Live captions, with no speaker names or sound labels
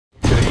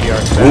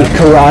Weak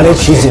carotid,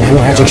 she's in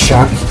hemorrhagic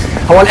shock.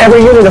 I want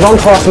every unit of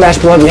uncrossed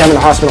matched blood we have in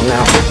the hospital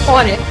now.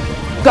 On it.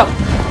 Go.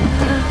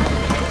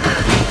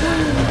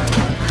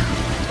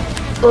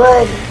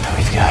 Blood.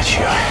 We've got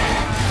you.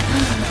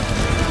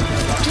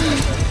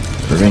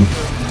 Ring.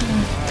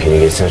 Can you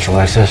get central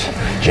access?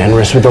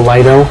 Generous with the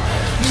Lido?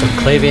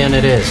 Subclavian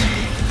it is.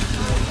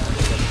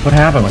 What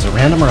happened? Was it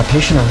random or a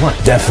patient or what?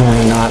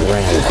 Definitely not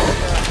random.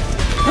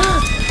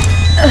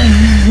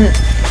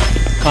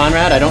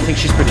 Conrad, I don't think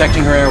she's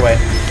protecting her airway.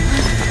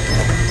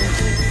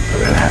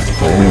 We're gonna have to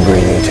put in a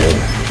breathing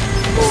tube.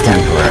 It's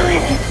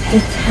temporary.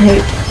 It's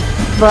tight,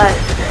 but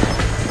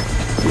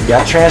We've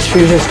got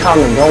transfusions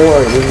coming. Don't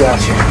worry, we've got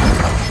you.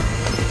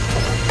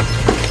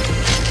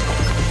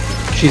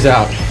 She's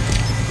out.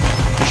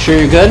 You sure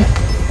you're good?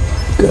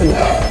 Good.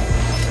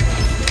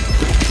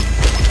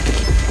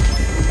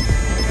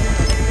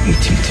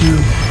 ET2.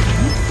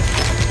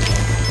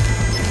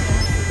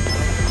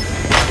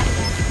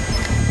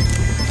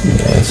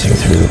 Dancing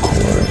through the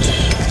cords.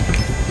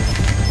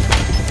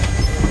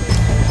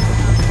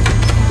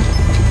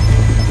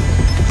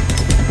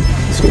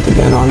 Let's get the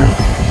gun on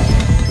her.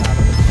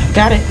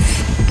 Got it.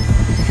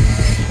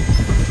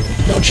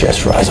 No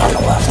chest rise on the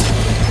left.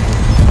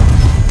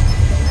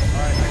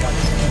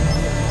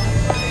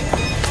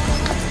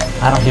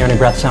 I don't hear any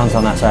breath sounds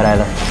on that side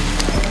either.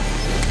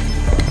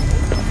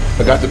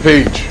 I got the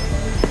page.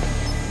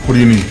 What do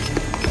you need?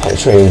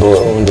 Penetrating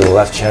bullet wound to the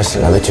left chest,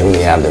 another two in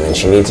the abdomen.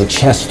 She needs a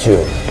chest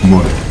tube. I'm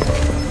on it.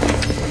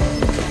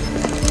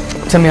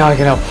 Tell me how I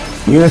can help.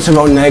 Units of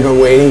Oneg are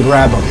waiting.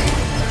 Grab them.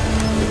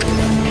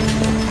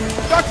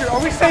 Doctor, are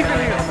we safe in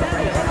here?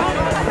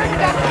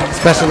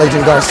 Special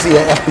Agent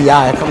Garcia,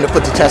 FBI, come to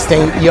put the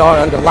Chastain ER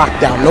under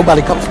lockdown.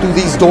 Nobody comes through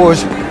these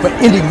doors for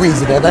any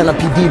reason. Atlanta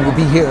PD will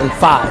be here in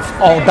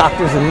 5. All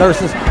doctors and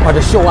nurses are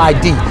to show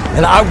ID,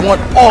 and I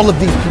want all of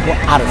these people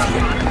out of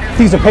here.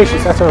 These are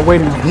patients, that's what we're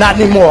waiting on. Not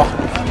anymore.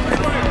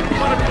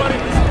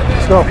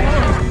 Let's go.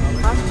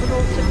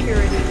 Hospital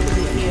security to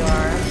the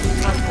ER.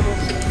 Hospital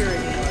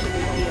security to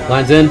the ER.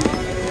 Lines in.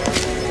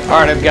 All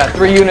right, I've got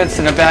 3 units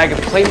and a bag of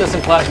platelets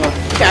and plasma.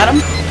 Got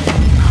him.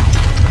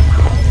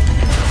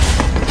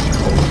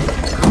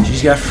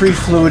 She's got free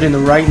fluid in the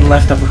right and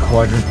left upper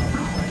quadrant.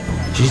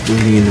 She's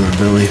bleeding into her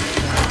belly.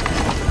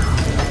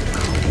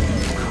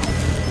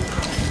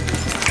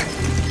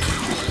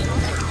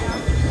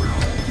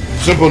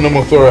 Simple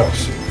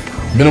pneumothorax.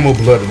 Minimal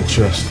blood in the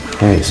chest.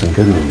 Hey, some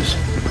good news.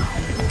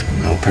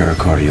 No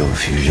pericardial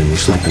effusion.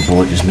 Looks like the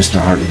bullet just missed her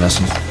heart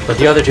vessels. But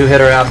the other 2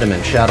 hit her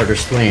abdomen, shattered her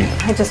spleen.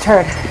 I just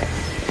heard.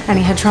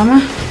 Any head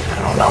trauma?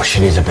 I don't know. She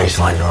needs a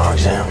baseline neuro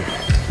exam.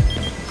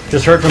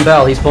 Just heard from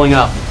Bell. He's pulling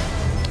up.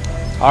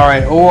 All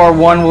right,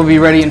 OR1 will be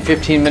ready in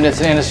 15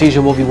 minutes.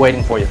 Anesthesia will be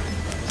waiting for you.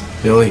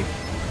 Billy.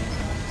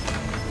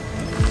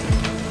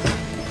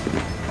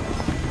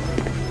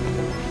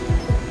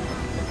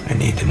 I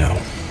need to know.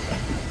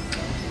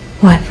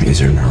 What? Is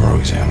her neuro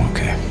exam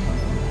okay?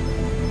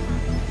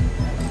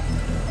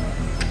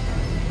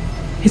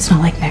 It's not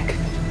like Nick.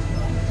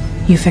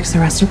 You fix the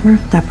rest of her,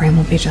 that brain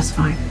will be just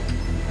fine.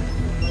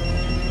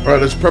 All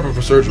right, let's prep her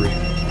for surgery.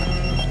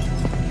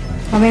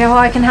 Want me to know how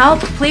I can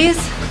help, please?